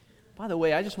By the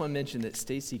way, I just want to mention that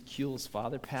Stacy Kuehl's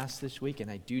father passed this week, and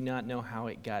I do not know how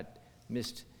it got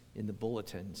missed in the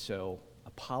bulletin, so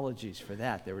apologies for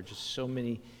that. There were just so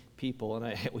many people,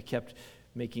 and we kept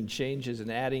making changes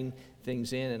and adding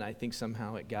things in, and I think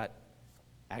somehow it got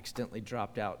accidentally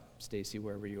dropped out, Stacy,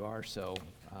 wherever you are. So,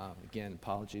 again,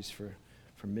 apologies for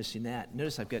missing that.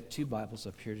 Notice I've got two Bibles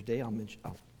up here today.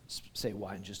 I'll say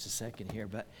why in just a second here,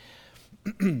 but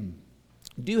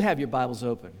do have your Bibles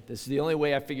open. This is the only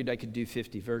way I figured I could do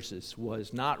 50 verses,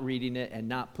 was not reading it and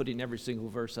not putting every single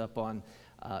verse up on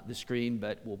the screen,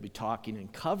 but we'll be talking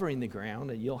and covering the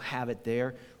ground, and you'll have it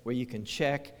there where you can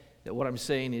check that what I'm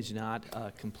saying is not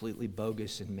completely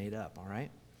bogus and made up, all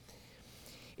right?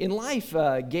 In life,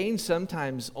 gain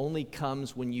sometimes only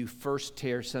comes when you first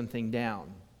tear something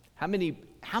down. How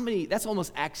many, that's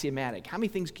almost axiomatic. How many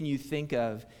things can you think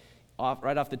of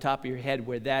right off the top of your head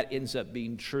where that ends up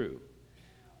being true?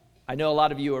 I know a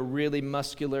lot of you are really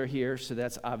muscular here, so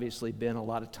that's obviously been a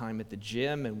lot of time at the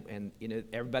gym, and you know,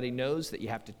 everybody knows that you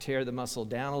have to tear the muscle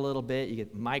down a little bit. You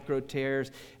get micro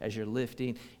tears as you're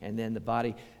lifting, and then the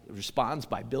body responds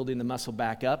by building the muscle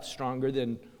back up stronger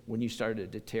than when you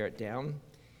started to tear it down.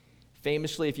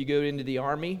 Famously, if you go into the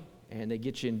Army and they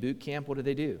get you in boot camp, what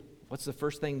do? What's the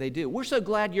first thing they do? We're so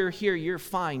glad you're here. You're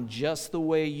fine just the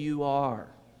way you are.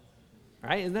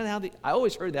 Right? Isn't that how I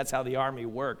always heard that's how the Army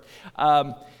worked.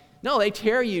 No, they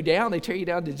tear you down. They tear you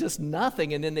down to just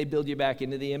nothing, and then they build you back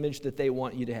into the image that they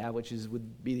want you to have, which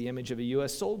would be the image of a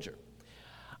U.S. soldier.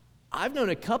 I've known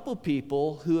a couple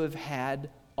people who have had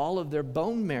all of their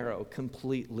bone marrow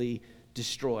completely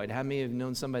destroyed. How many have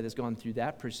known somebody that's gone through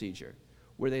that procedure,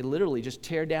 where they literally just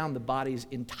tear down the body's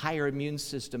entire immune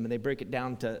system and they break it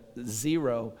down to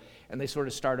zero, and they sort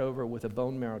of start over with a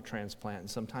bone marrow transplant? And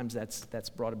sometimes that's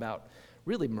brought about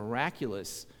really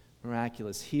miraculous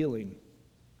healing.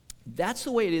 That's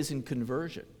the way it is in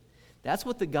conversion. That's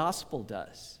what the gospel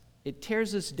does. It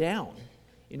tears us down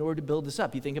in order to build us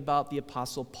up. You think about the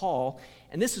Apostle Paul,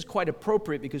 and this is quite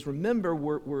appropriate because remember,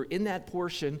 we're in that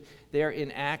portion there in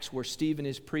Acts where Stephen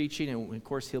is preaching, and of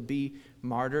course he'll be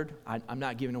martyred. I'm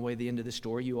not giving away the end of the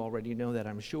story. You already know that,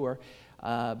 I'm sure.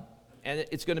 And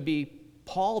it's going to be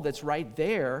Paul that's right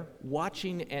there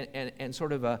watching and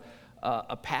sort of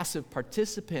a passive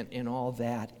participant in all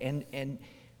that. And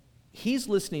he's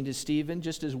listening to Stephen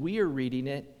just as we are reading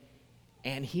it,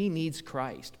 and he needs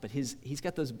Christ, but he's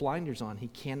got those blinders on. He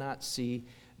cannot see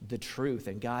the truth,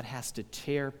 and God has to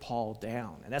tear Paul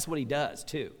down, and that's what he does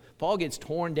too. Paul gets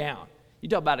torn down. You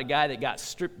talk about a guy that got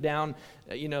stripped down,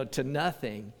 to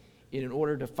nothing in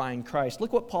order to find Christ.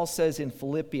 Look what Paul says in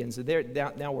Philippians.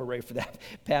 Now we're ready for that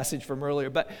passage from earlier.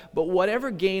 But whatever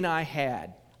gain I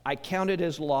had, I count it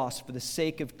as loss for the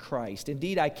sake of Christ.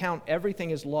 Indeed, I count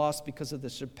everything as loss because of the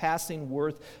surpassing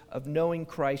worth of knowing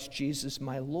Christ Jesus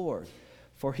my Lord.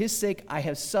 For his sake I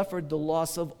have suffered the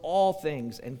loss of all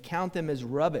things and count them as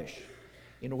rubbish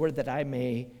in order that I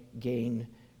may gain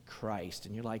Christ.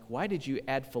 And you're like, why did you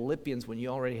add Philippians when you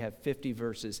already have 50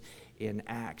 verses in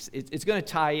Acts? It's going to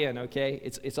tie in, okay?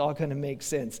 It's all going to make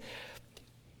sense.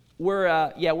 We're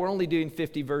only doing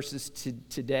 50 verses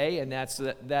today, and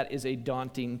that is a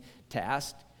daunting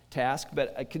task.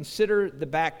 But consider the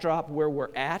backdrop where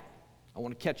we're at. I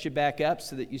want to catch you back up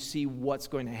so that you see what's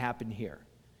going to happen here.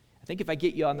 I think if I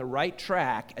get you on the right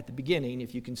track at the beginning,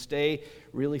 if you can stay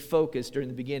really focused during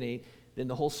the beginning, then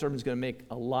the whole sermon is going to make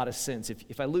a lot of sense.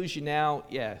 If I lose you now,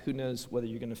 who knows whether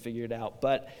you're going to figure it out.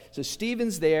 But so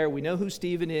Stephen's there. We know who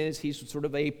Stephen is. He's sort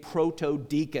of a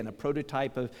proto-deacon, a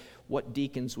prototype of what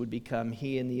deacons would become.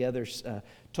 He and the others,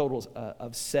 totals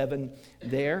of 7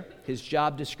 there. His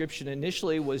job description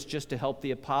initially was just to help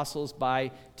the apostles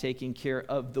by taking care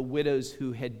of the widows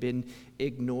who had been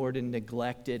ignored and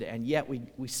neglected. And yet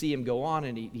we see him go on,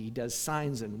 and he does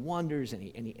signs and wonders, and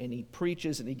he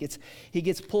preaches, and he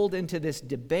gets pulled into this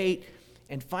debate,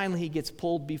 and finally he gets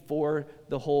pulled before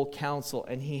the whole council,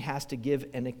 and he has to give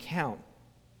an account.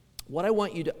 What I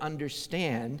want you to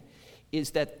understand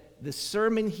is that the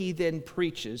sermon he then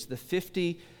preaches, the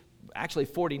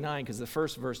 49, because the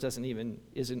first verse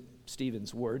isn't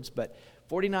Stephen's words, but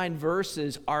 49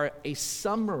 verses are a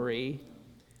summary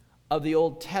of the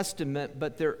Old Testament,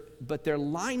 but they're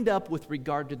lined up with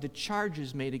regard to the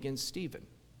charges made against Stephen.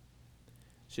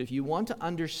 So if you want to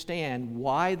understand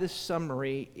why the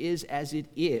summary is as it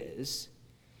is,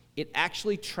 it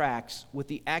actually tracks with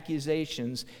the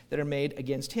accusations that are made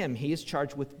against him. He is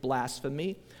charged with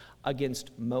blasphemy against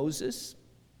Moses,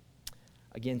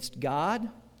 against God,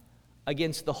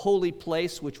 against the holy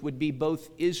place, which would be both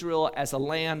Israel as a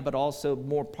land, but also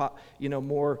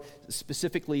more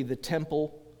specifically the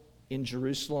temple in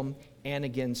Jerusalem, and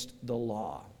against the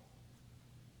law.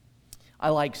 I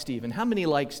like Stephen. How many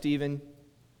like Stephen?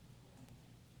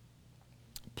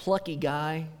 Plucky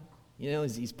guy,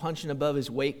 he's punching above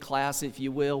his weight class, if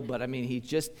you will, but I mean, he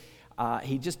just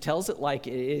tells it like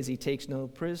it is. He takes no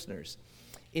prisoners.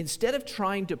 Instead of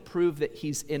trying to prove that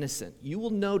he's innocent, you will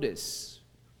notice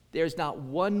there's not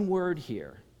one word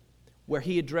here where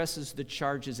he addresses the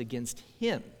charges against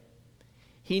him.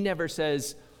 He never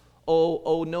says,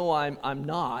 oh no, I'm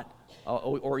not,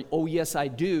 or oh yes, I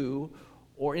do,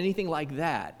 or anything like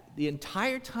that. The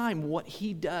entire time, what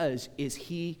he does is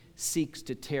he seeks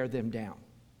to tear them down.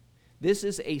 This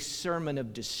is a sermon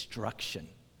of destruction.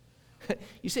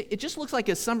 You say, it just looks like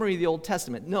a summary of the Old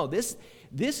Testament. No, this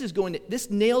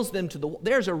nails them to the wall.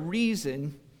 There's a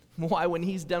reason why when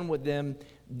he's done with them,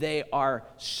 they are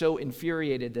so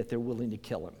infuriated that they're willing to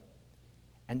kill him.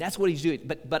 And that's what he's doing.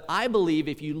 But I believe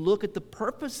if you look at the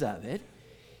purpose of it,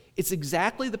 it's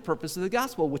exactly the purpose of the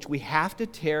gospel, which we have to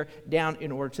tear down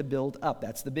in order to build up.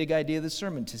 That's the big idea of the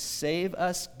sermon. To save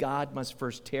us, God must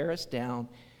first tear us down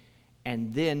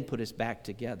and then put us back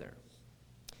together.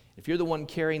 If you're the one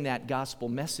carrying that gospel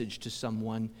message to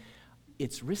someone,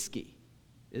 it's risky,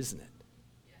 isn't it?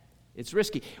 It's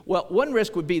risky. Well, one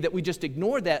risk would be that we just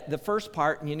ignore the first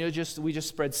part, and we just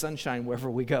spread sunshine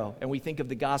wherever we go. And we think of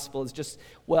the gospel as just,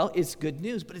 well, it's good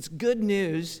news, but it's good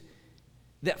news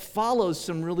that follows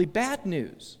some really bad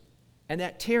news. And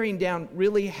that tearing down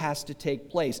really has to take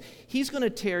place. He's going to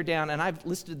tear down, and I've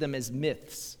listed them as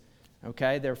myths.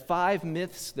 Okay? There are 5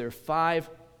 myths. There are 5,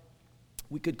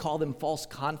 we could call them false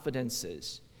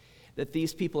confidences, that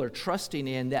these people are trusting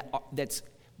in that's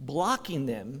blocking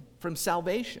them from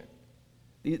salvation.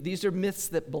 These are myths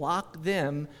that block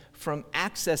them from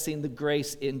accessing the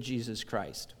grace in Jesus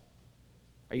Christ.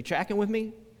 Are you tracking with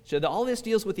me? So all this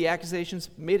deals with the accusations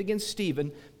made against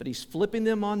Stephen, but he's flipping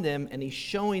them on them, and he's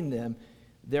showing them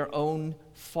their own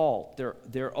fault,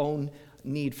 their own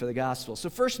need for the gospel. So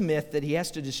first myth that he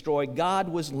has to destroy, God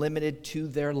was limited to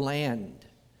their land.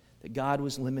 That God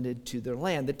was limited to their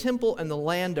land. The temple and the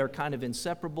land are kind of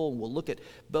inseparable, and we'll look at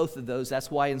both of those.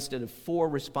 That's why instead of 4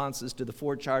 responses to the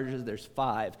 4 charges, there's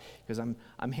 5, because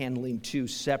I'm handling 2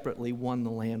 separately, 1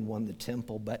 the land, 1 the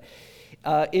temple. But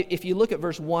if you look at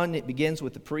verse 1, it begins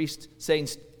with the priest saying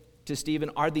to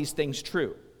Stephen, are these things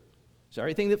true? So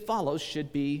everything that follows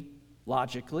should be,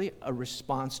 logically, a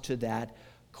response to that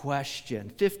question.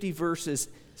 50 verses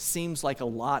seems like a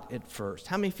lot at first.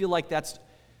 How many feel like that's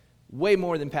way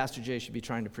more than Pastor Jay should be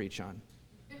trying to preach on?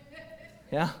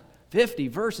 Yeah? 50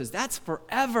 verses. That's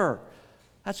forever.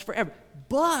 That's forever.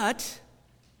 But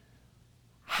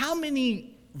how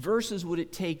many verses would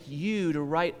it take you to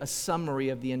write a summary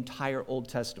of the entire Old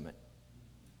Testament?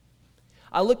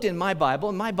 I looked in my Bible,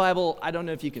 and my Bible, I don't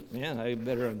know if you can, I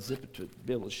better unzip it to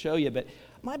be able to show you, but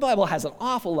my Bible has an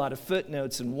awful lot of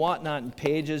footnotes and whatnot and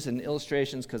pages and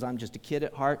illustrations because I'm just a kid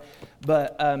at heart.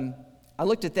 But I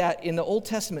looked at that. In the Old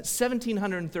Testament,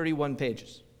 1,731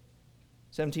 pages.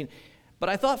 17. But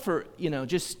I thought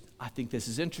I think this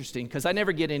is interesting because I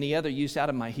never get any other use out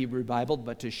of my Hebrew Bible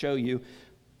but to show you,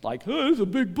 like, hey, it's a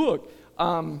big book.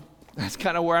 That's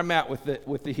kind of where I'm at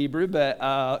with the Hebrew. But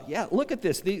look at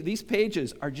this. These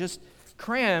pages are just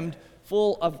crammed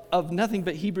full of nothing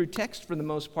but Hebrew text for the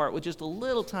most part, with just a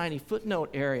little tiny footnote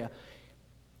area.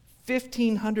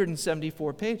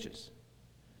 1,574 pages.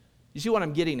 You see what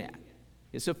I'm getting at?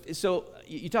 So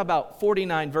you talk about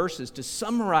 49 verses. To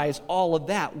summarize all of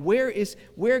that, where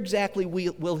exactly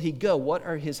will he go? What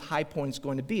are his high points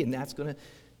going to be? And that's going to,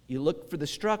 you look for the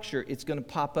structure, it's going to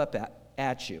pop up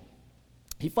at you.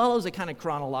 He follows a kind of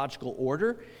chronological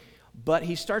order, but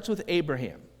he starts with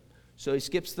Abraham. So he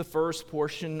skips the first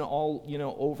portion, all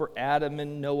over Adam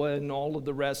and Noah and all of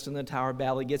the rest in the Tower of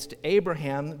Babel. He gets to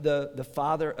Abraham, the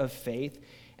father of faith.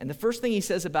 And the first thing he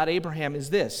says about Abraham is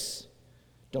this.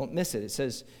 Don't miss it. It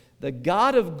says, the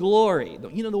God of glory, the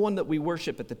one that we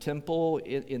worship at the temple,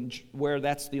 in where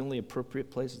that's the only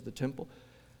appropriate place is the temple.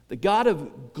 The God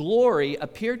of glory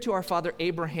appeared to our father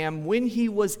Abraham when he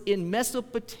was in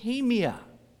Mesopotamia.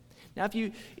 Now,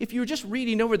 if you were just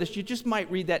reading over this, you just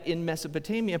might read that in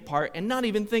Mesopotamia part and not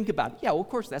even think about it. Yeah, well, of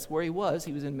course, that's where he was.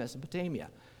 He was in Mesopotamia.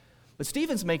 But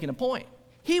Stephen's making a point.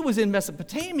 He was in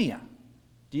Mesopotamia.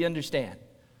 Do you understand?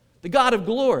 The God of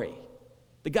glory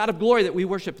that we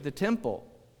worship at the temple,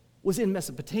 was in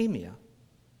Mesopotamia,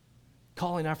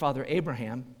 calling our father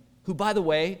Abraham, who, by the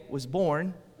way, was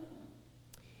born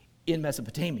in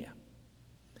Mesopotamia.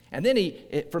 And then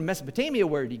from Mesopotamia,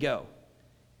 where did he go?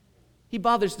 He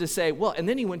bothers to say, and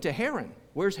then he went to Haran.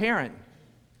 Where's Haran?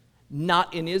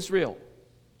 Not in Israel.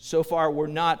 So far, we're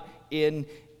not in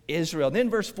Israel. Then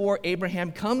verse 4,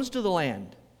 Abraham comes to the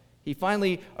land. He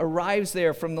finally arrives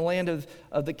there from the land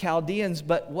of the Chaldeans.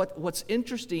 But what's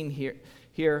interesting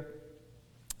here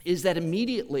is that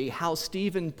immediately how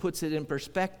Stephen puts it in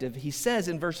perspective. He says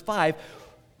in verse 5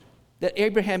 that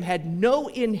Abraham had no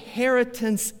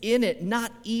inheritance in it,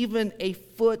 not even a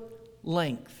foot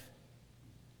length.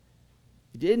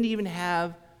 He didn't even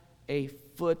have a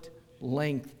foot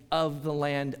length of the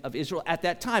land of Israel at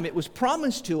that time. It was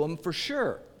promised to him for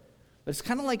sure. But it's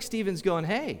kind of like Stephen's going,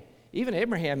 hey, even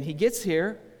Abraham, he gets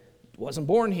here, wasn't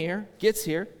born here, gets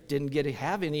here, didn't get to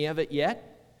have any of it yet.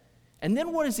 And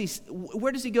then where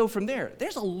does he go from there?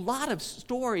 There's a lot of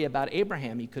story about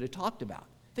Abraham he could have talked about.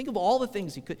 Think of all the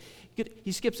things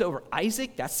he skips over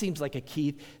Isaac. That seems like a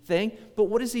key thing. But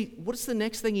what's the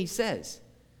next thing he says?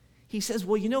 He says,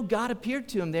 well, God appeared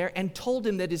to him there and told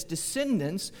him that his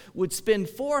descendants would spend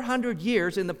 400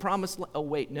 years in the promised land. Oh,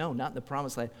 wait, no, not in the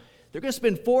promised land. They're going to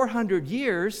spend 400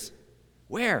 years,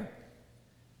 where?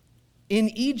 In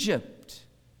Egypt.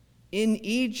 In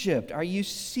Egypt. Are you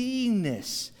seeing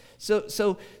this?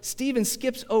 So Stephen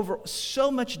skips over so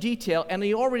much detail, and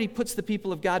he already puts the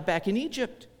people of God back in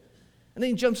Egypt. And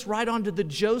then he jumps right onto the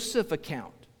Joseph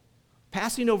account,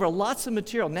 passing over lots of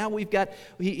material. Now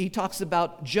he talks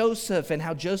about Joseph and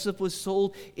how Joseph was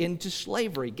sold into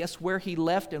slavery. Guess where he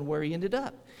left and where he ended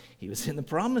up? He was in the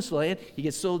promised land. He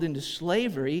gets sold into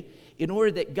slavery in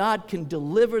order that God can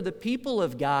deliver the people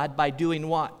of God by doing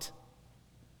what?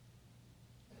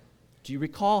 Do you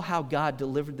recall how God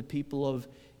delivered the people of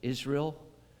Israel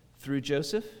through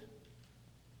Joseph?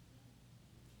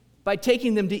 By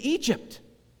taking them to Egypt.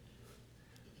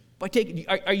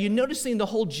 Are you noticing the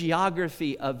whole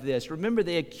geography of this? Remember,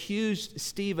 they accused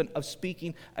Stephen of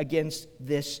speaking against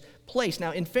this place.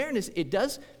 Now, in fairness, it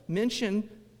does mention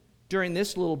during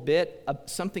this little bit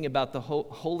something about the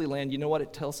Holy Land. You know what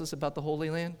it tells us about the Holy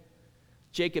Land?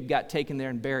 Jacob got taken there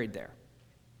and buried there.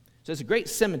 So it's a great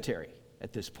cemetery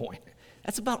at this point.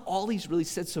 That's about all he's really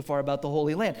said so far about the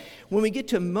Holy Land. When we get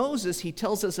to Moses, he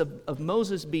tells us of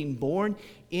Moses being born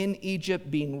in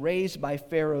Egypt, being raised by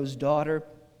Pharaoh's daughter.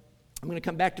 I'm going to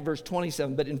come back to verse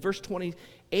 27, but in verse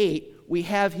 28, we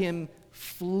have him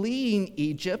fleeing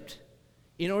Egypt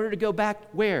in order to go back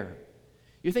where?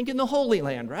 You're thinking the Holy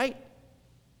Land, right?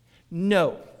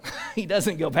 No, he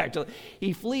doesn't go back to.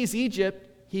 He flees Egypt.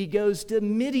 He goes to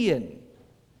Midian.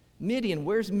 Midian,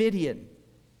 where's Midian?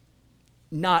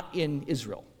 Not in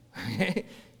Israel.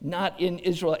 Not in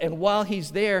Israel. And while he's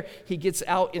there, he gets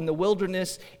out in the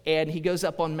wilderness and he goes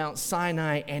up on Mount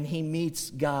Sinai and he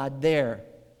meets God there.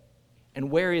 And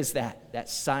where is that?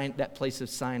 That place of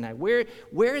Sinai.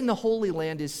 Where in the Holy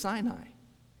Land is Sinai?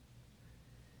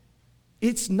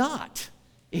 It's not.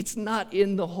 It's not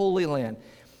in the Holy Land.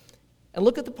 And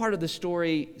look at the part of the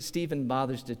story Stephen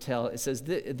bothers to tell. It says,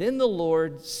 then the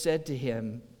Lord said to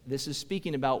him, this is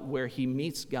speaking about where he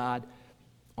meets God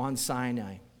on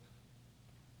Sinai.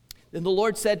 Then the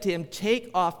Lord said to him, take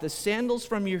off the sandals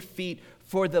from your feet,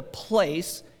 for the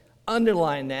place,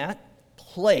 underline that,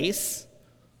 place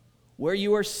where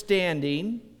you are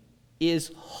standing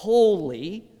is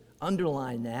holy,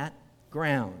 underline that,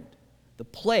 ground. The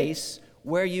place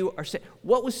where you are standing.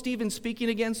 What was Stephen speaking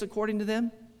against according to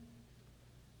them?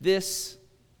 This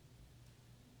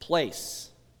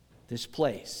place. This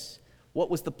place.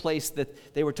 What was the place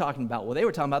that they were talking about? Well, they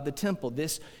were talking about the temple,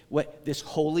 this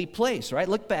holy place, right?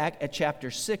 Look back at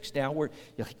chapter 6 now. We're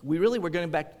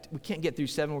going back. We can't get through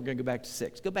 7. We're going to go back to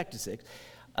 6. Go back to 6.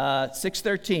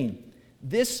 6:13.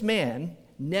 This man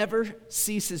never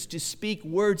ceases to speak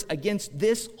words against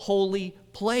this holy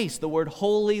place. The word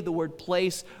holy, the word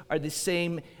place are the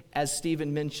same as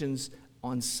Stephen mentions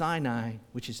on Sinai,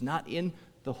 which is not in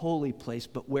the holy place,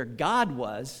 but where God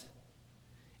was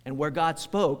and where God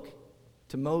spoke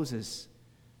to Moses,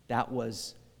 that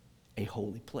was a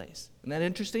holy place. Isn't that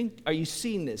interesting? Are you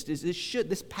seeing this?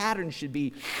 This pattern should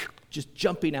be just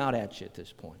jumping out at you at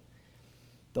this point.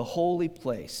 The holy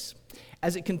place.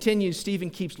 As it continues, Stephen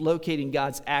keeps locating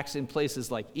God's acts in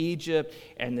places like Egypt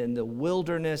and then the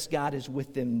wilderness. God is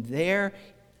with them there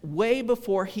way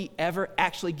before he ever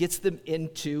actually gets them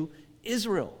into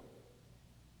Israel.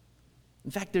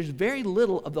 In fact, there's very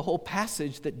little of the whole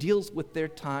passage that deals with their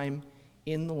time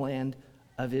in the land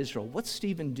of Israel. What's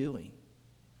Stephen doing?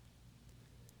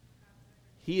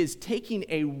 He is taking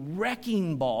a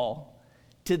wrecking ball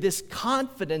to this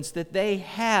confidence that they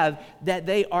have that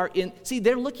they are in. See,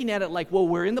 they're looking at it like, well,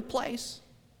 we're in the place.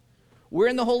 We're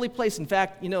in the holy place. In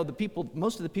fact,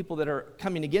 most of the people that are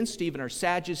coming against Stephen are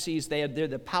Sadducees. They're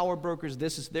the power brokers.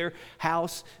 This is their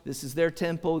house. This is their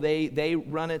temple. They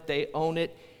run it. They own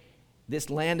it. This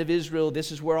land of Israel,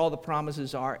 this is where all the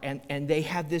promises are. And they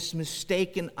have this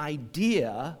mistaken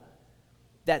idea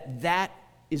that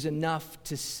is enough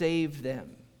to save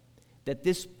them, that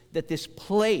this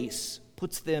place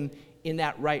puts them in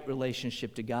that right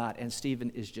relationship to God. And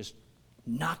Stephen is just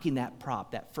knocking that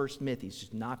prop, that first myth, he's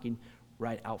just knocking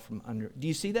right out from under. Do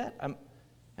you see that?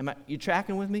 You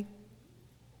tracking with me?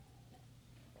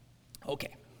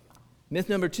 Okay. Myth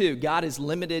number 2, God is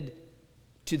limited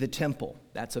to the temple.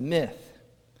 That's a myth.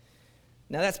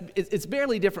 Now, it's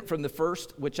barely different from the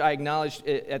first, which I acknowledged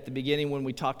at the beginning when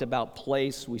we talked about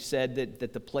place. We said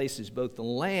that the place is both the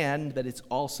land, but it's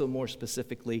also more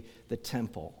specifically the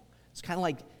temple. It's kind of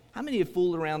like, how many of you have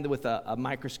fooled around with a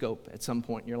microscope at some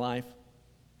point in your life?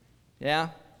 Yeah?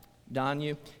 Don,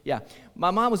 you? Yeah.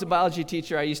 My mom was a biology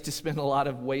teacher. I used to spend a lot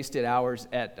of wasted hours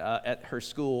at her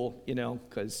school,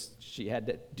 because she had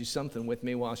to do something with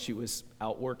me while she was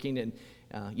out working and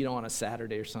on a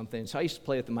Saturday or something. So I used to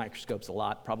play with the microscopes a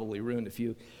lot, probably ruined a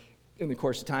few in the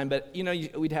course of time. But,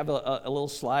 we'd have a little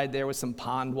slide there with some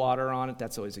pond water on it.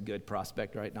 That's always a good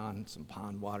prospect, right, Don? Some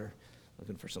pond water,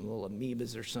 looking for some little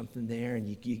amoebas or something there. And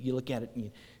you look at it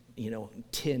and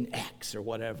 10x or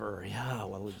whatever. Yeah,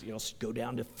 well, go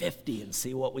down to 50 and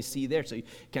see what we see there. So you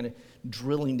kind of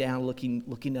drilling down,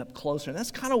 looking up closer. And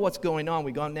that's kind of what's going on.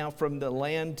 We've gone now from the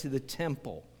land to the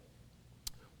temple.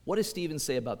 What does Stephen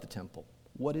say about the temple?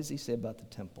 What does he say about the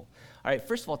temple? All right,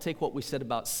 first of all, take what we said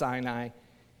about Sinai,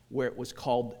 where it was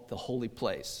called the holy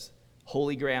place.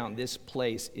 Holy ground. This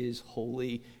place is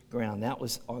holy ground. That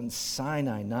was on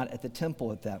Sinai, not at the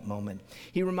temple at that moment.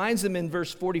 He reminds them in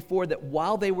verse 44 that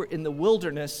while they were in the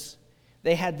wilderness,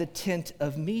 they had the tent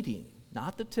of meeting.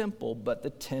 Not the temple, but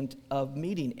the tent of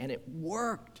meeting. And it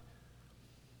worked.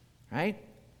 Right?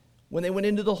 When they went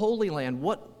into the Holy Land,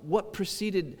 what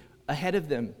proceeded ahead of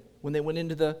them when they went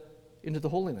into the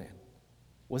Holy Land?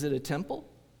 Was it a temple?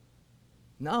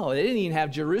 No, they didn't even have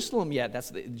Jerusalem yet.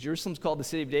 Jerusalem's called the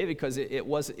city of David because it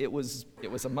was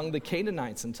among the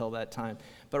Canaanites until that time.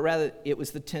 But rather, it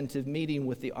was the tent of meeting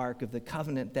with the Ark of the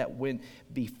Covenant that went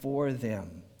before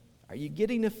them. Are you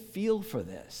getting a feel for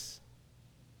this?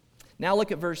 Now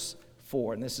look at verse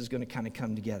 4, and this is going to kind of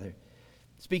come together.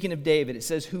 Speaking of David, it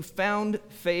says, who found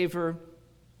favor.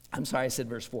 I'm sorry, I said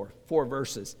verse 4. 4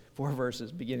 verses,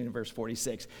 beginning in verse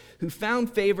 46. Who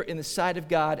found favor in the sight of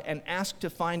God and asked to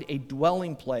find a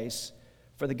dwelling place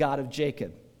for the God of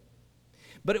Jacob.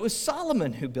 But it was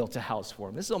Solomon who built a house for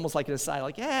him. This is almost like an aside,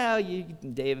 like,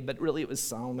 David, but really it was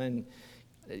Solomon.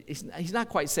 He's not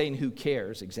quite saying who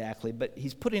cares exactly, but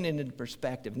he's putting it into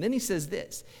perspective. And then he says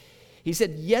this. He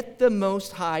said, yet the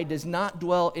Most High does not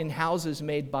dwell in houses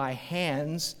made by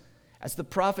hands. As the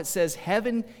prophet says,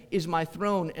 heaven is my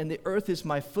throne and the earth is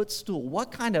my footstool.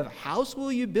 What kind of house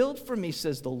will you build for me,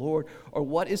 says the Lord? Or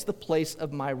what is the place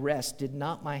of my rest? Did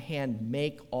not my hand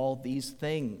make all these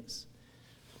things?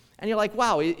 And you're like,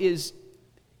 wow, is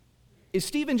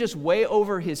Stephen just way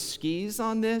over his skis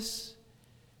on this?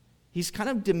 He's kind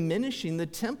of diminishing the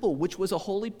temple, which was a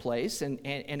holy place, and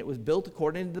it was built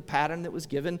according to the pattern that was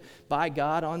given by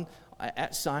God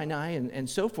at Sinai and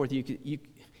so forth.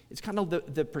 It's kind of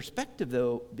the perspective,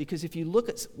 though, because if you look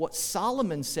at what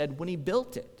Solomon said when he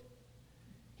built it,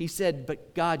 he said,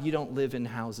 but God, you don't live in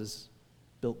houses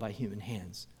built by human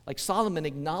hands. Like Solomon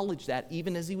acknowledged that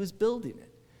even as he was building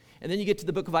it. And then you get to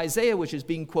the book of Isaiah, which is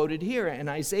being quoted here, and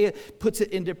Isaiah puts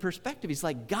it into perspective. He's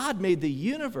like, God made the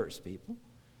universe, people.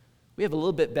 We have a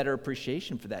little bit better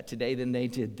appreciation for that today than they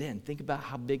did then. Think about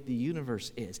how big the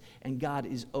universe is. And God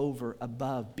is over,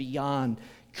 above, beyond,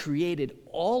 created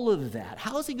all of that.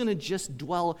 How is he going to just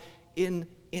dwell in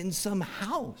some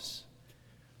house?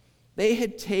 They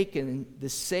had taken the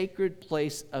sacred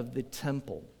place of the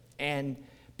temple and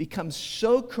become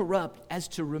so corrupt as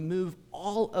to remove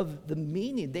all of the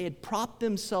meaning. They had propped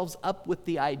themselves up with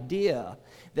the idea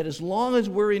that as long as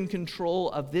we're in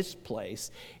control of this place,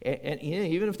 and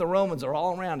even if the Romans are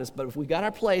all around us, but if we've got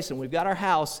our place and we've got our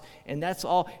house, and that's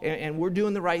all, and we're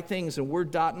doing the right things, and we're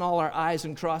dotting all our I's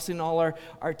and crossing all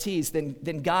our T's,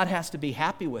 then God has to be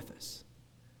happy with us.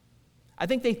 I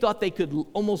think they thought they could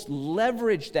almost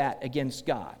leverage that against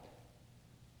God.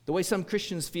 The way some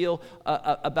Christians feel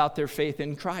about their faith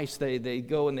in Christ, they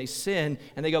go and they sin,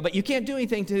 and they go, but you can't do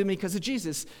anything to me because of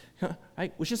Jesus,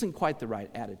 right? Which isn't quite the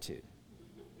right attitude.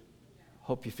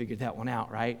 Hope you figured that one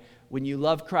out, right? When you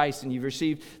love Christ and you've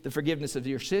received the forgiveness of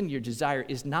your sin, your desire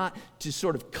is not to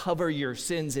sort of cover your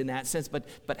sins in that sense, but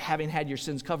having had your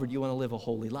sins covered, you want to live a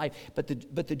holy life. But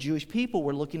the Jewish people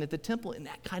were looking at the temple in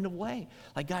that kind of way.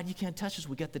 Like, God, you can't touch us,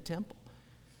 we got the temple.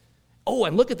 Oh,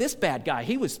 and look at this bad guy.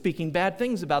 He was speaking bad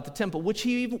things about the temple, which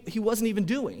he wasn't even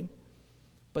doing.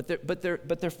 But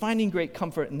they're finding great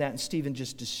comfort in that, and Stephen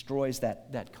just destroys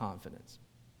that confidence.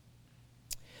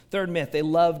 Third myth, they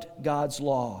loved God's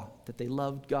law, that they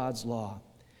loved God's law.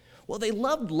 Well, they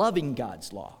loved loving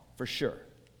God's law, for sure.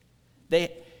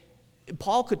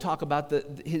 Paul could talk about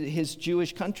his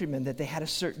Jewish countrymen, that they had a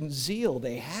certain zeal.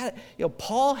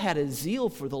 Paul had a zeal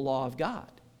for the law of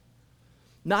God.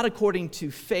 Not according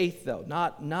to faith, though,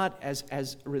 not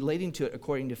as relating to it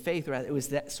according to faith. Rather, it was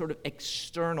that sort of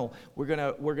external. We're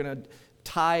gonna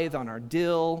tithe on our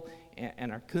dill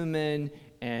and our cumin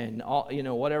and all,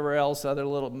 whatever else, other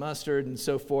little mustard and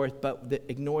so forth, but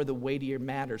ignore the weightier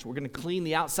matters. We're going to clean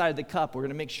the outside of the cup. We're going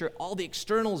to make sure all the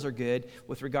externals are good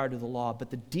with regard to the law,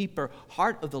 but the deeper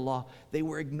heart of the law, they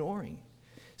were ignoring.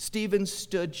 Stephen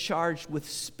stood charged with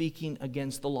speaking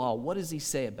against the law. What does he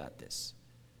say about this?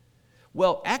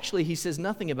 Well, actually, he says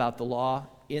nothing about the law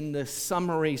in the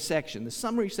summary section. The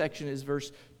summary section is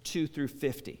verse 2 through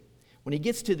 50. When he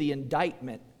gets to the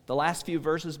indictment, the last few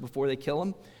verses before they kill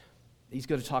him, he's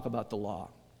going to talk about the law.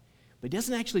 But he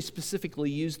doesn't actually specifically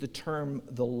use the term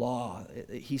the law.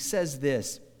 He says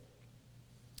this: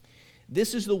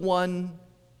 "This is the one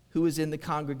who was in the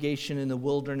congregation in the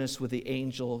wilderness with the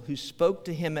angel who spoke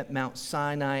to him at Mount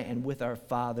Sinai and with our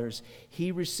fathers.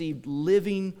 He received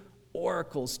living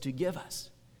oracles to give us."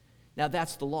 Now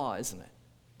that's the law, isn't it?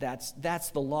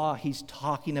 That's the law he's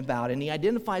talking about. And he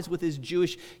identifies with his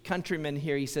Jewish countrymen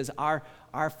here. He says, our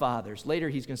fathers. Later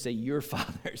he's going to say, your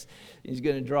fathers. He's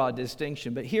going to draw a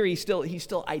distinction. But here he's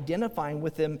still identifying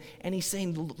with them. And he's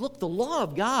saying, look, the law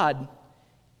of God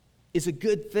is a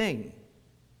good thing.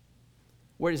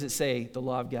 Where does it say the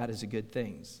law of God is a good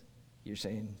thing? You're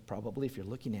saying probably if you're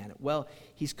looking at it. Well,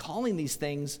 he's calling these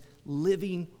things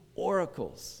living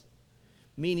oracles,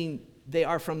 meaning they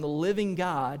are from the living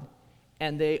God,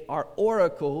 and they are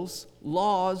oracles,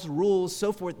 laws, rules,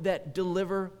 so forth, that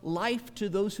deliver life to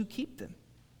those who keep them.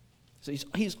 So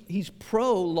he's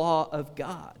pro-law of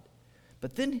God.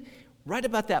 But then, right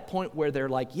about that point where they're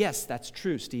like, yes, that's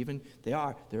true, Stephen,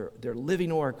 they're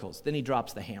living oracles, then he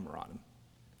drops the hammer on them.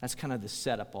 That's kind of the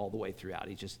setup all the way throughout.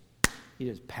 He's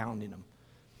just pounding them.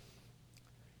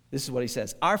 This is what he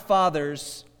says: "Our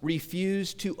fathers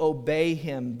refused to obey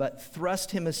him, but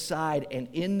thrust him aside, and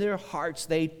in their hearts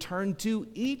they turned to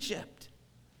Egypt."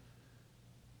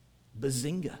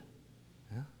 Bazinga.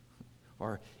 Huh?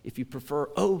 Or if you prefer,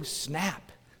 oh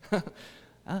snap.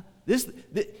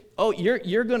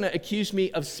 You're going to accuse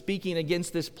me of speaking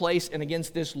against this place and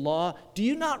against this law? Do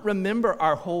you not remember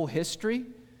our whole history?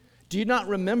 Do you not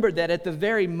remember that at the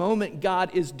very moment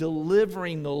God is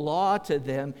delivering the law to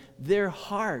them, their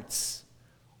hearts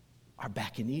are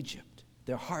back in Egypt?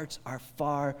 Their hearts are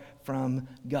far from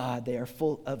God. They are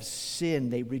full of sin.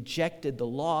 They rejected the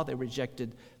law. They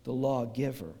rejected the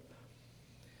lawgiver.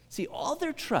 See, all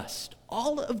their trust,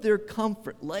 all of their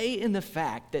comfort lay in the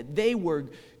fact that they were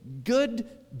good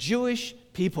Jewish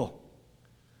people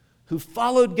who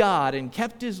followed God and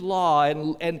kept his law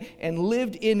and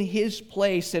lived in his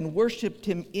place and worshiped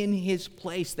him in his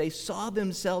place. They saw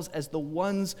themselves as the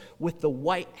ones with the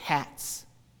white hats.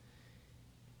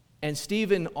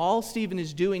 And all Stephen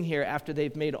is doing here after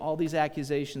they've made all these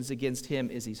accusations against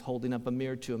him is he's holding up a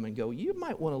mirror to him and go, you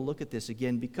might want to look at this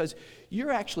again because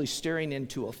you're actually staring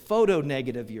into a photo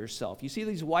negative of yourself. You see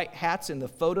these white hats in the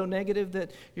photo negative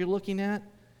that you're looking at?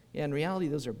 Yeah, in reality,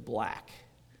 those are black.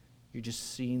 You're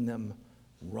just seeing them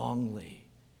wrongly.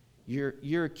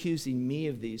 You're accusing me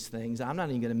of these things. I'm not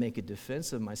even going to make a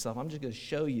defense of myself. I'm just going to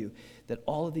show you that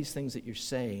all of these things that you're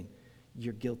saying,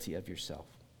 you're guilty of yourself.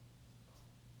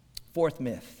 Fourth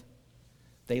myth,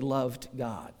 they loved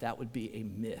God. That would be a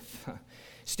myth.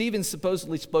 Stephen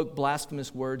supposedly spoke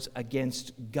blasphemous words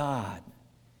against God.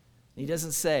 He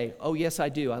doesn't say, oh, yes, I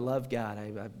do. I love God.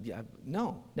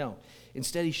 No.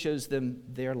 Instead, he shows them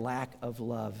their lack of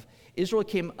love. Israel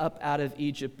came up out of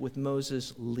Egypt with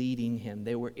Moses leading him.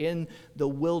 They were in the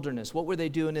wilderness. What were they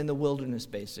doing in the wilderness,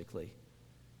 basically?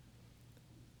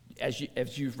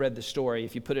 As you've read the story,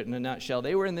 if you put it in a nutshell,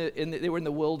 they were in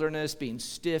the wilderness, being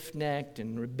stiff-necked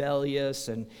and rebellious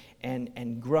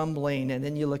and grumbling. And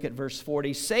then you look at verse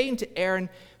 40, saying to Aaron,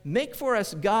 "Make for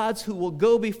us gods who will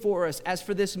go before us. As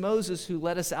for this Moses who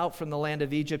led us out from the land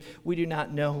of Egypt, we do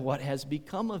not know what has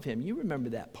become of him." You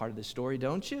remember that part of the story,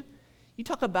 don't you? You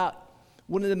talk about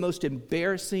one of the most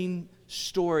embarrassing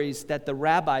stories that the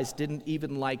rabbis didn't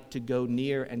even like to go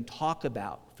near and talk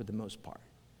about for the most part.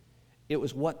 It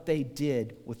was what they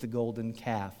did with the golden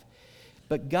calf.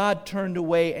 But God turned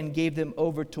away and gave them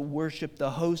over to worship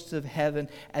the hosts of heaven,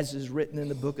 as is written in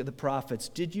the book of the prophets.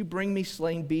 "Did you bring me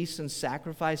slain beasts and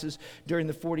sacrifices during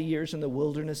the 40 years in the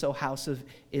wilderness, O house of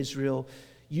Israel?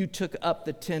 You took up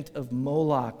the tent of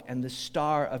Moloch and the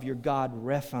star of your god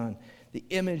Rephan. the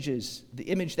image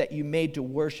that you made to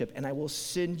worship, and I will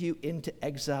send you into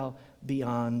exile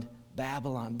beyond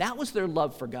Babylon. That was their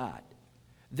love for God.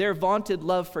 Their vaunted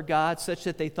love for God, such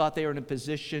that they thought they were in a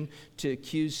position to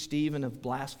accuse Stephen of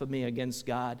blasphemy against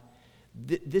God.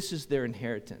 This is their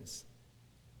inheritance.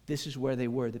 This is where they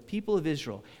were. The people of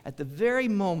Israel, at the very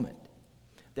moment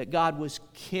that God was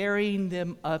carrying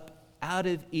them up out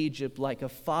of Egypt like a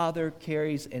father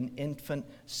carries an infant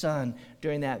son,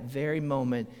 during that very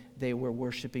moment, they were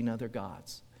worshiping other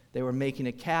gods. They were making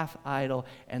a calf idol,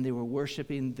 and they were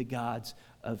worshiping the gods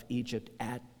of Egypt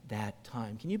at that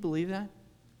time. Can you believe that?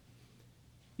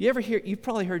 You've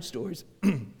probably heard stories.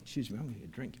 Excuse me, I'm going to get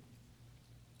a drink.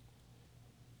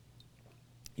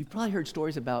 You've probably heard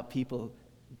stories about people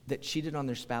that cheated on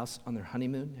their spouse on their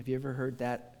honeymoon. Have you ever heard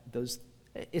that?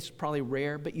 It's probably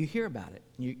rare, but you hear about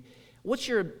it. What's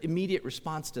your immediate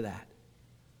response to that?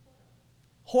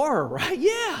 Horror, right?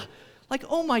 Yeah. Like,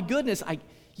 oh my goodness. I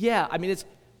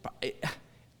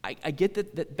get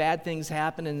that bad things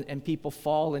happen and people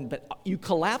fall, but you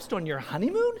collapsed on your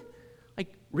honeymoon?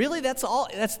 Like, really? That's all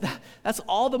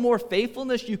the more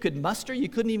faithfulness you could muster? You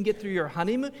couldn't even get through your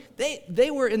honeymoon?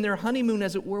 They were in their honeymoon,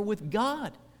 as it were, with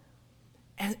God.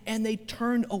 And they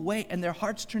turned away, and their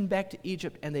hearts turned back to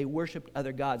Egypt, and they worshiped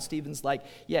other gods. Stephen's like,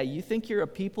 yeah, you think you're a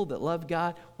people that love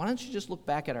God? Why don't you just look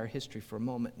back at our history for a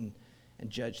moment and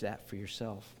judge that for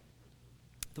yourself?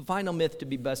 The final myth to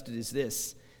be busted is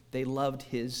this: they loved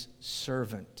his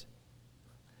servant.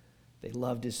 They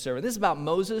loved his servant. This is about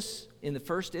Moses in the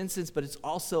first instance, but it's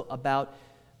also about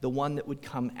the one that would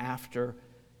come after,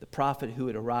 the prophet who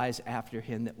would arise after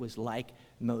him that was like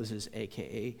Moses,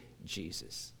 a.k.a.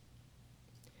 Jesus.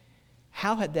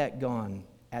 How had that gone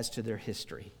as to their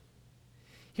history?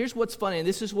 Here's what's funny, and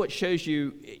this is what shows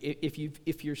you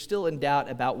if you're still in doubt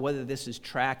about whether this is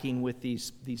tracking with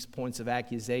these points of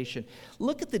accusation.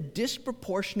 Look at the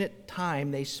disproportionate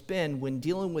time they spend when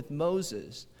dealing with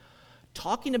Moses,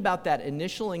 talking about that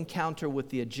initial encounter with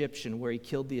the Egyptian where he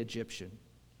killed the Egyptian.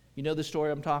 You know the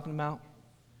story I'm talking about?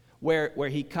 Where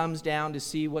he comes down to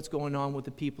see what's going on with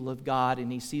the people of God,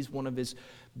 and he sees one of his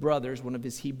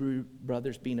Hebrew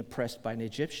brothers being oppressed by an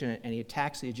Egyptian, and he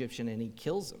attacks the Egyptian and he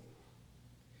kills him.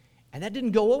 And that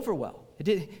didn't go over well.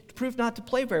 It proved not to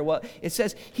play very well. It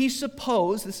says he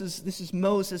supposed, this is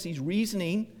Moses, he's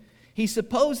reasoning, he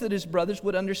supposed that his brothers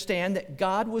would understand that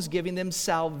God was giving them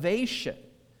salvation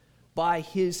by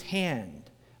his hand,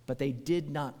 but they did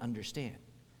not understand.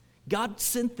 God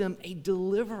sent them a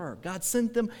deliverer. God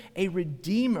sent them a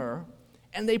redeemer,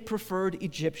 and they preferred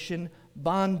Egyptian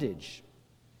bondage.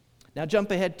 Now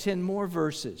jump ahead 10 more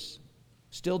verses.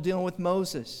 Still dealing with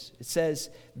Moses. It says,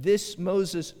 this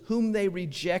Moses whom they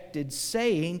rejected,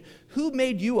 saying, who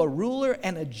made you a ruler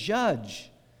and a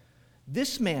judge?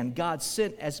 This man God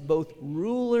sent as both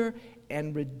ruler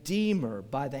and redeemer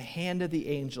by the hand of the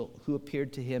angel who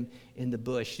appeared to him in the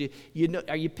bush.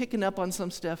 Are you picking up on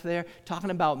some stuff there?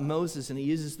 Talking about Moses, and he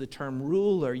uses the term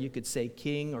ruler. You could say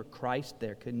king or Christ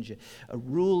there, couldn't you? A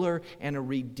ruler and a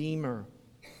redeemer.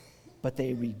 But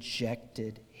they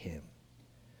rejected him.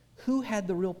 Who had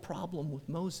the real problem with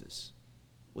Moses?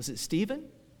 Was it Stephen?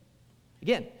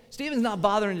 Again, Stephen's not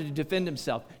bothering to defend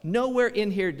himself. Nowhere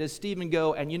in here does Stephen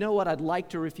go, and you know what, I'd like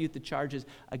to refute the charges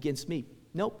against me.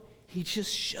 Nope. He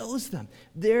just shows them.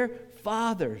 Their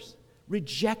fathers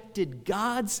rejected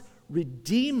God's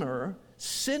Redeemer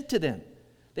sent to them.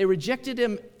 They rejected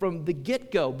him from the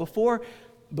get-go, before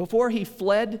he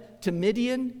fled to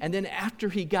Midian, and then after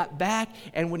he got back,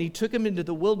 and when he took him into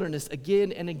the wilderness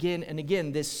again and again and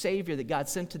again, this Savior that God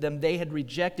sent to them, they had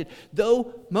rejected,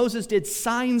 though Moses did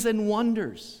signs and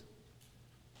wonders.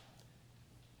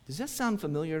 Does that sound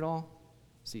familiar at all?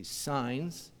 See,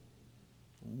 signs,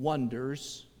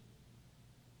 wonders,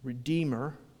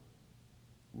 Redeemer,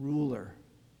 ruler.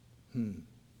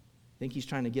 Think he's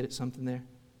trying to get at something there?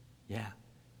 Yeah.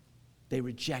 They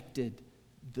rejected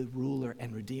the ruler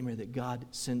and redeemer that God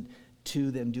sent to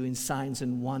them, doing signs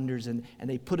and wonders, and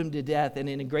they put him to death. And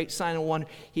in a great sign and wonder,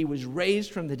 he was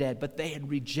raised from the dead, but they had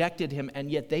rejected him,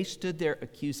 and yet they stood there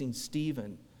accusing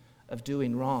Stephen of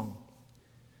doing wrong.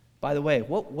 By the way,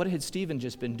 what had Stephen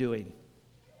just been doing?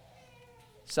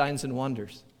 Signs and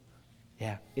wonders.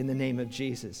 Yeah, in the name of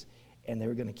Jesus. And they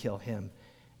were going to kill him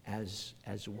as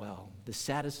well. The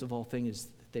saddest of all things is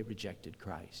that they rejected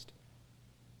Christ.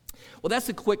 Well, that's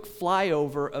a quick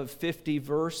flyover of 50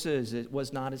 verses. It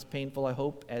was not as painful, I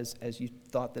hope, as you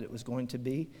thought that it was going to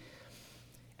be.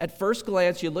 At first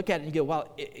glance, you look at it and you go,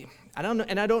 well, I don't know.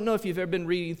 And I don't know if you've ever been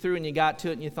reading through and you got to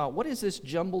it and you thought, what is this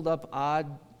jumbled up,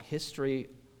 odd history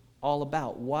all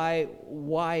about?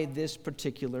 Why this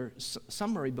particular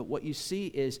summary? But what you see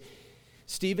is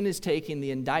Stephen is taking the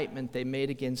indictment they made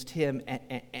against him,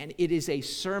 and it is a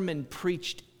sermon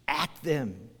preached at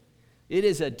them. It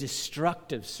is a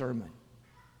destructive sermon.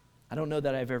 I don't know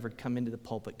that I've ever come into the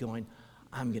pulpit going,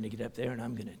 I'm going to get up there and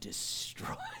I'm going to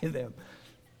destroy them.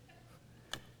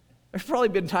 There's probably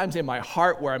been times in my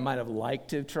heart where I might have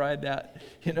liked to have tried that,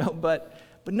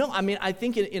 but no, I mean, I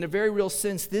think in a very real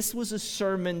sense, this was a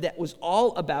sermon that was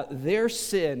all about their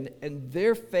sin and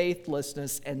their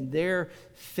faithlessness and their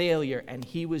failure, and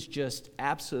he was just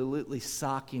absolutely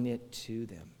socking it to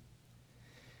them.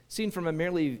 Seen from a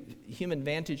merely human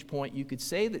vantage point, you could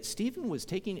say that Stephen was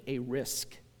taking a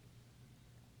risk.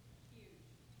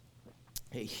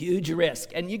 A huge risk.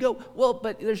 And you go, well,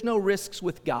 but there's no risks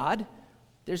with God.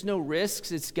 There's no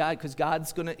risks. It's God, because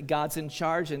God's in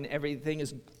charge and everything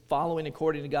is following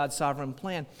according to God's sovereign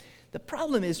plan. The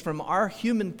problem is, from our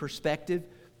human perspective,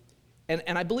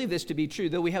 and I believe this to be true,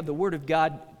 though we have the Word of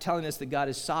God telling us that God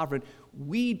is sovereign,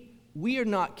 we are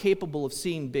not capable of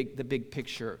seeing the big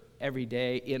picture every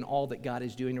day in all that God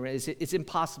is doing. It's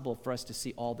impossible for us to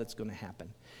see all that's going to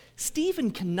happen.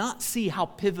 Stephen cannot see how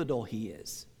pivotal he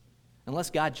is unless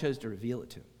God chose to reveal it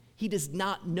to him. He does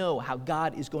not know how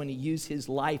God is going to use his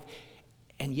life,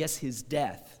 and yes, his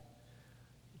death,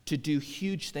 to do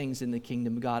huge things in the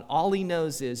kingdom of God. All he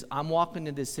knows is, I'm walking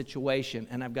into this situation,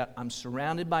 and I'm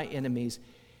surrounded by enemies,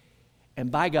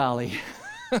 and by golly,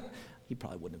 he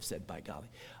probably wouldn't have said by golly,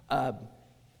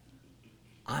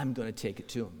 I'm going to take it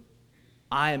to him.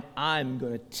 I'm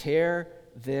going to tear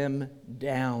them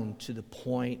down to the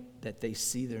point that they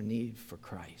see their need for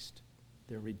Christ,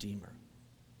 their Redeemer.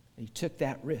 And he took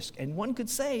that risk. And one could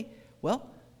say, well,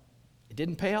 it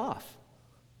didn't pay off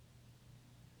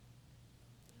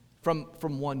from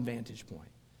one vantage point.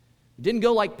 It didn't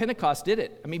go like Pentecost, did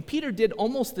it? I mean, Peter did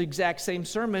almost the exact same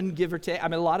sermon, give or take. I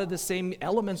mean, a lot of the same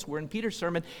elements were in Peter's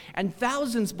sermon, and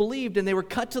thousands believed, and they were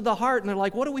cut to the heart, and they're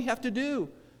like, what do we have to do?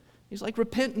 He's like,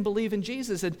 repent and believe in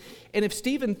Jesus. And if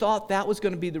Stephen thought that was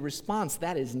going to be the response,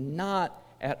 that is not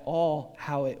at all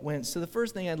how it went. So the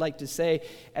first thing I'd like to say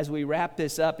as we wrap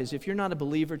this up is, if you're not a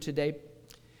believer today,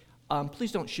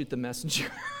 please don't shoot the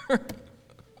messenger.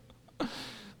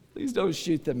 Please don't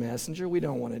shoot the messenger. We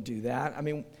don't want to do that. I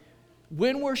mean,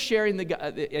 when we're sharing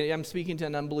I'm speaking to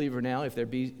an unbeliever now, if there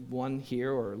be one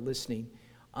here or listening,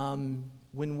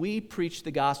 when we preach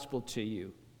the gospel to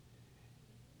you,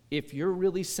 if you're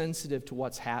really sensitive to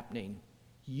what's happening,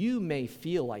 you may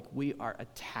feel like we are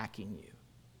attacking you.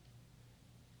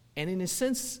 And in a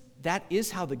sense, that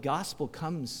is how the gospel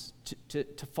comes to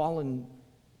fallen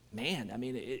man. I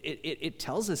mean, it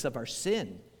tells us of our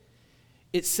sin.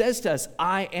 It says to us,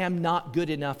 I am not good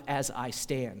enough as I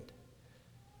stand.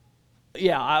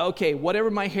 Yeah, okay,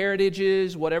 whatever my heritage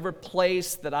is, whatever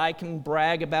place that I can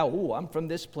brag about, I'm from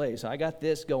this place, I got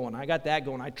this going, I got that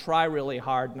going, I try really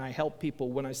hard, and I help people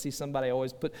when I see somebody, I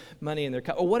always put money in their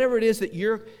cup, or whatever it is that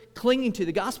you're clinging to.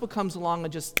 The gospel comes along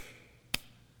and just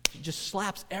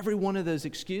slaps every one of those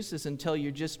excuses until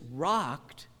you're just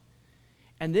rocked.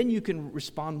 And then you can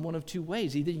respond one of two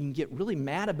ways. Either you can get really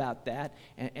mad about that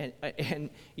and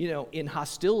in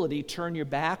hostility turn your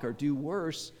back or do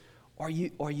worse, or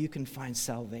you can find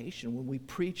salvation. When we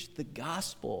preach the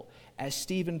gospel, as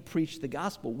Stephen preached the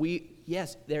gospel,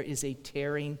 yes, there is a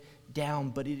tearing down,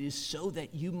 but it is so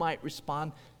that you might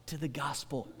respond to the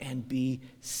gospel and be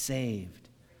saved.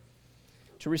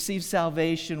 To receive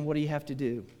salvation, what do you have to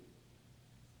do?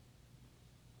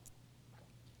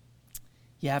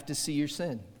 You have to see your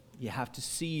sin. You have to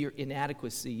see your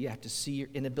inadequacy. You have to see your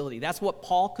inability. That's what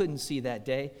Paul couldn't see that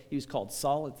day. He was called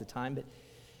Saul at the time, but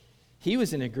he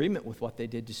was in agreement with what they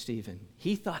did to Stephen.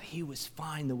 He thought he was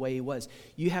fine the way he was.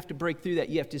 You have to break through that.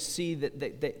 You have to see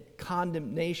that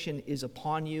condemnation is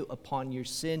upon you, upon your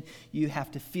sin. You have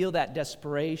to feel that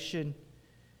desperation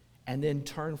and then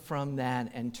turn from that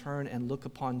and turn and look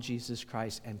upon Jesus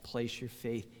Christ and place your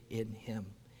faith in him.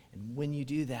 And when you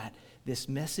do that, this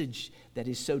message that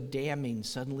is so damning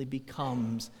suddenly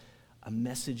becomes a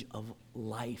message of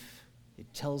life.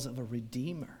 It tells of a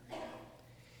Redeemer.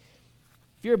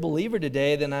 If you're a believer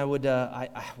today, then I would,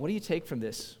 what do you take from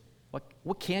this?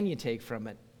 What can you take from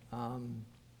it?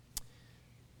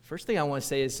 First thing I want to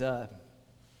say is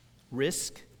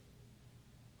risk.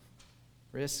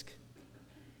 Risk.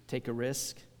 Take a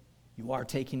risk. You are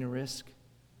taking a risk.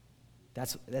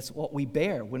 That's what we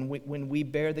bear when we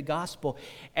bear the gospel.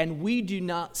 And we do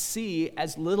not see,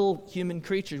 as little human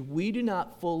creatures, we do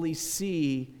not fully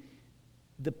see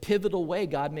the pivotal way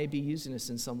God may be using us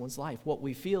in someone's life. What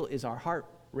we feel is our heart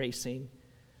racing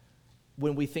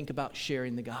when we think about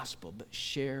sharing the gospel. But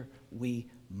share we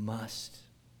must.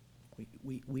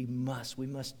 We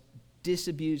must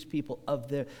disabuse people of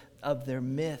their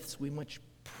myths. We must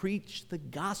preach the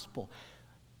gospel.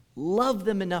 Love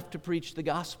them enough to preach the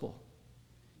gospel.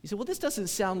 You say, well, this doesn't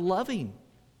sound loving.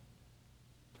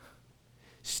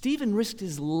 Stephen risked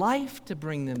his life to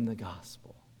bring them the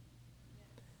gospel.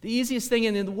 The easiest thing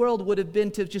in the world would have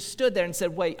been to have just stood there and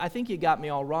said, wait, I think you got me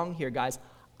all wrong here, guys.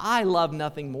 I love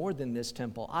nothing more than this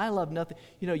temple. I love nothing.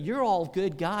 You're all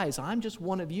good guys. I'm just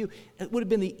one of you. It would have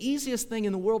been the easiest thing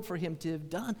in the world for him to have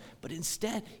done. But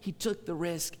instead, he took the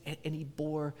risk and he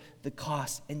bore the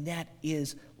cost. And that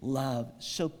is love.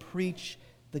 So preach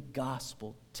the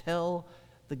gospel. Tell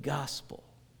the gospel.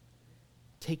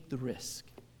 Take the risk.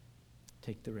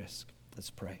 Take the risk. Let's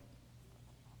pray.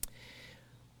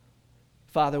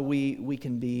 Father, we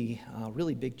can be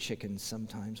really big chickens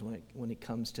sometimes when it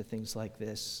comes to things like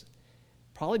this.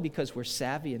 Probably because we're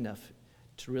savvy enough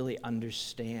to really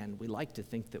understand. We like to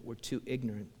think that we're too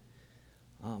ignorant.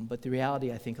 But the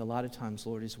reality, I think, a lot of times,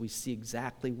 Lord, is we see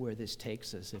exactly where this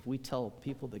takes us. If we tell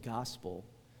people the gospel,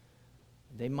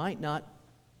 they might not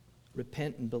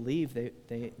repent and believe.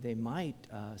 They might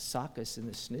sock us in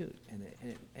the snoot, and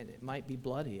it might be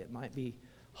bloody. It might be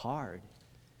hard.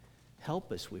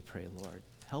 Help us, we pray, Lord.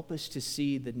 Help us to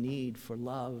see the need for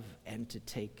love and to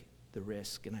take the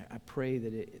risk. And I pray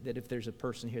that if there's a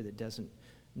person here that doesn't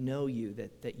know you,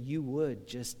 that you would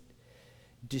just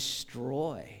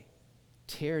destroy,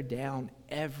 tear down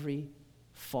every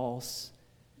false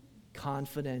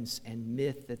confidence and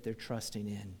myth that they're trusting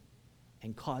in,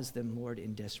 and cause them, Lord,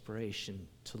 in desperation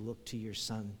to look to your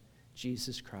Son,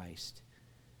 Jesus Christ,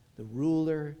 the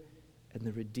ruler and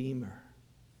the Redeemer,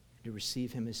 to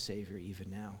receive him as Savior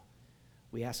even now.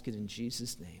 We ask it in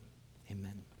Jesus' name.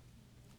 Amen.